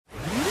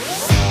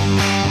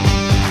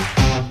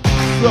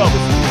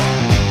service.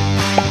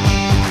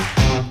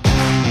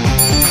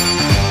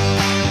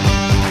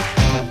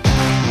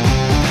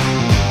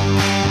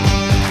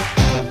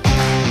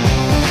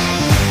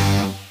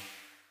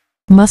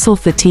 Muscle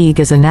fatigue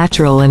is a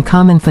natural and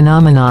common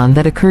phenomenon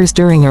that occurs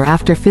during or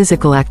after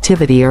physical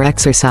activity or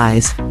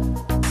exercise.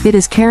 It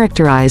is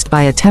characterized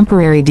by a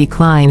temporary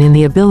decline in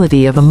the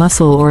ability of a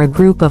muscle or a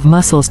group of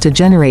muscles to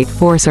generate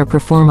force or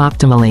perform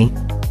optimally.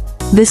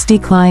 This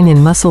decline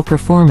in muscle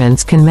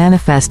performance can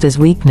manifest as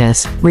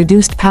weakness,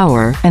 reduced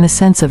power, and a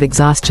sense of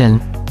exhaustion.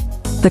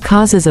 The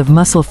causes of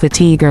muscle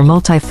fatigue are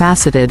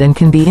multifaceted and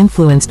can be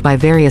influenced by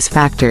various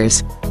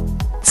factors.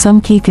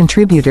 Some key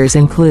contributors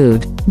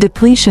include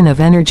depletion of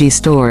energy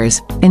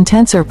stores.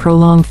 Intense or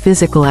prolonged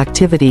physical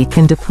activity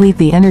can deplete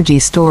the energy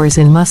stores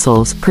in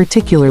muscles,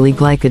 particularly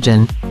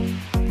glycogen.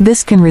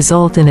 This can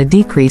result in a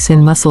decrease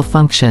in muscle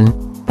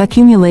function.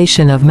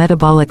 Accumulation of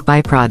metabolic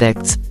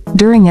byproducts.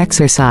 During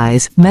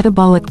exercise,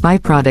 metabolic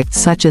byproducts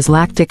such as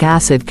lactic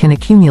acid can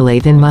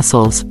accumulate in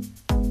muscles.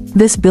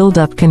 This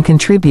buildup can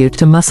contribute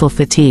to muscle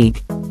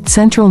fatigue.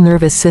 Central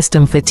nervous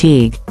system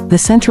fatigue. The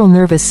central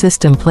nervous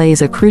system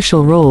plays a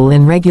crucial role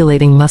in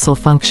regulating muscle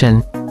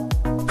function.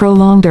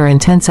 Prolonged or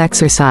intense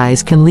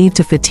exercise can lead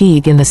to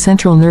fatigue in the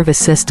central nervous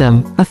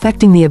system,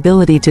 affecting the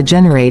ability to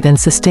generate and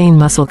sustain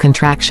muscle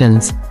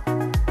contractions.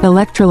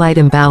 Electrolyte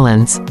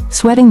imbalance.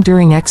 Sweating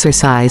during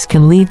exercise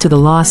can lead to the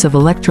loss of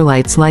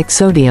electrolytes like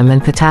sodium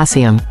and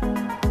potassium.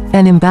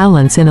 An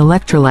imbalance in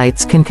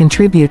electrolytes can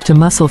contribute to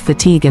muscle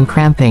fatigue and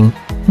cramping.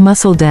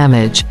 Muscle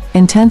damage.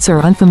 Intense or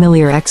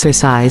unfamiliar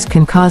exercise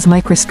can cause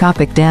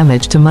microscopic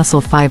damage to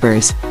muscle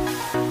fibers.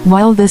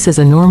 While this is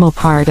a normal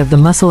part of the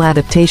muscle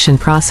adaptation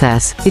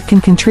process, it can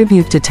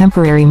contribute to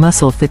temporary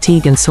muscle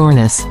fatigue and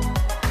soreness.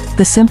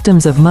 The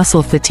symptoms of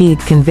muscle fatigue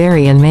can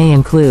vary and may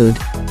include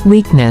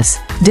weakness,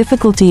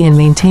 difficulty in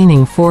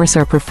maintaining force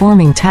or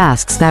performing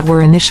tasks that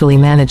were initially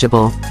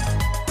manageable.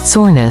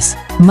 Soreness.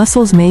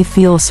 Muscles may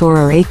feel sore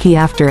or achy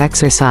after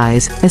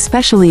exercise,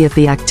 especially if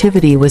the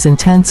activity was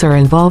intense or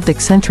involved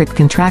eccentric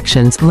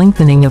contractions,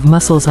 lengthening of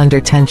muscles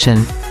under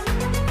tension.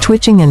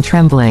 Twitching and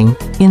trembling.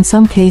 In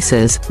some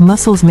cases,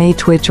 muscles may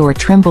twitch or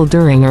tremble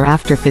during or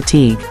after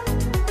fatigue.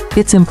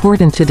 It's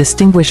important to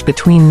distinguish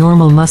between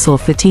normal muscle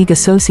fatigue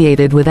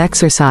associated with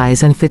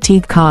exercise and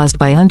fatigue caused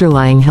by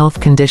underlying health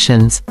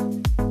conditions.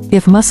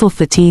 If muscle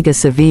fatigue is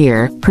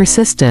severe,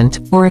 persistent,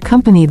 or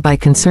accompanied by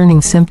concerning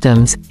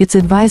symptoms, it's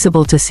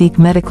advisable to seek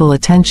medical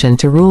attention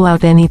to rule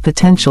out any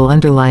potential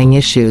underlying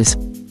issues.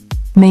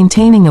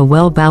 Maintaining a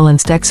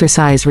well-balanced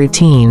exercise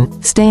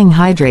routine, staying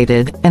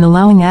hydrated, and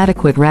allowing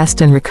adequate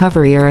rest and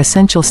recovery are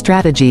essential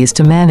strategies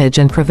to manage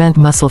and prevent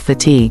muscle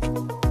fatigue.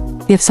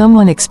 If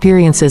someone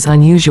experiences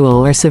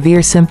unusual or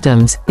severe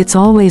symptoms, it's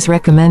always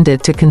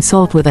recommended to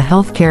consult with a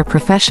healthcare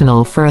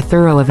professional for a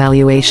thorough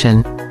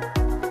evaluation.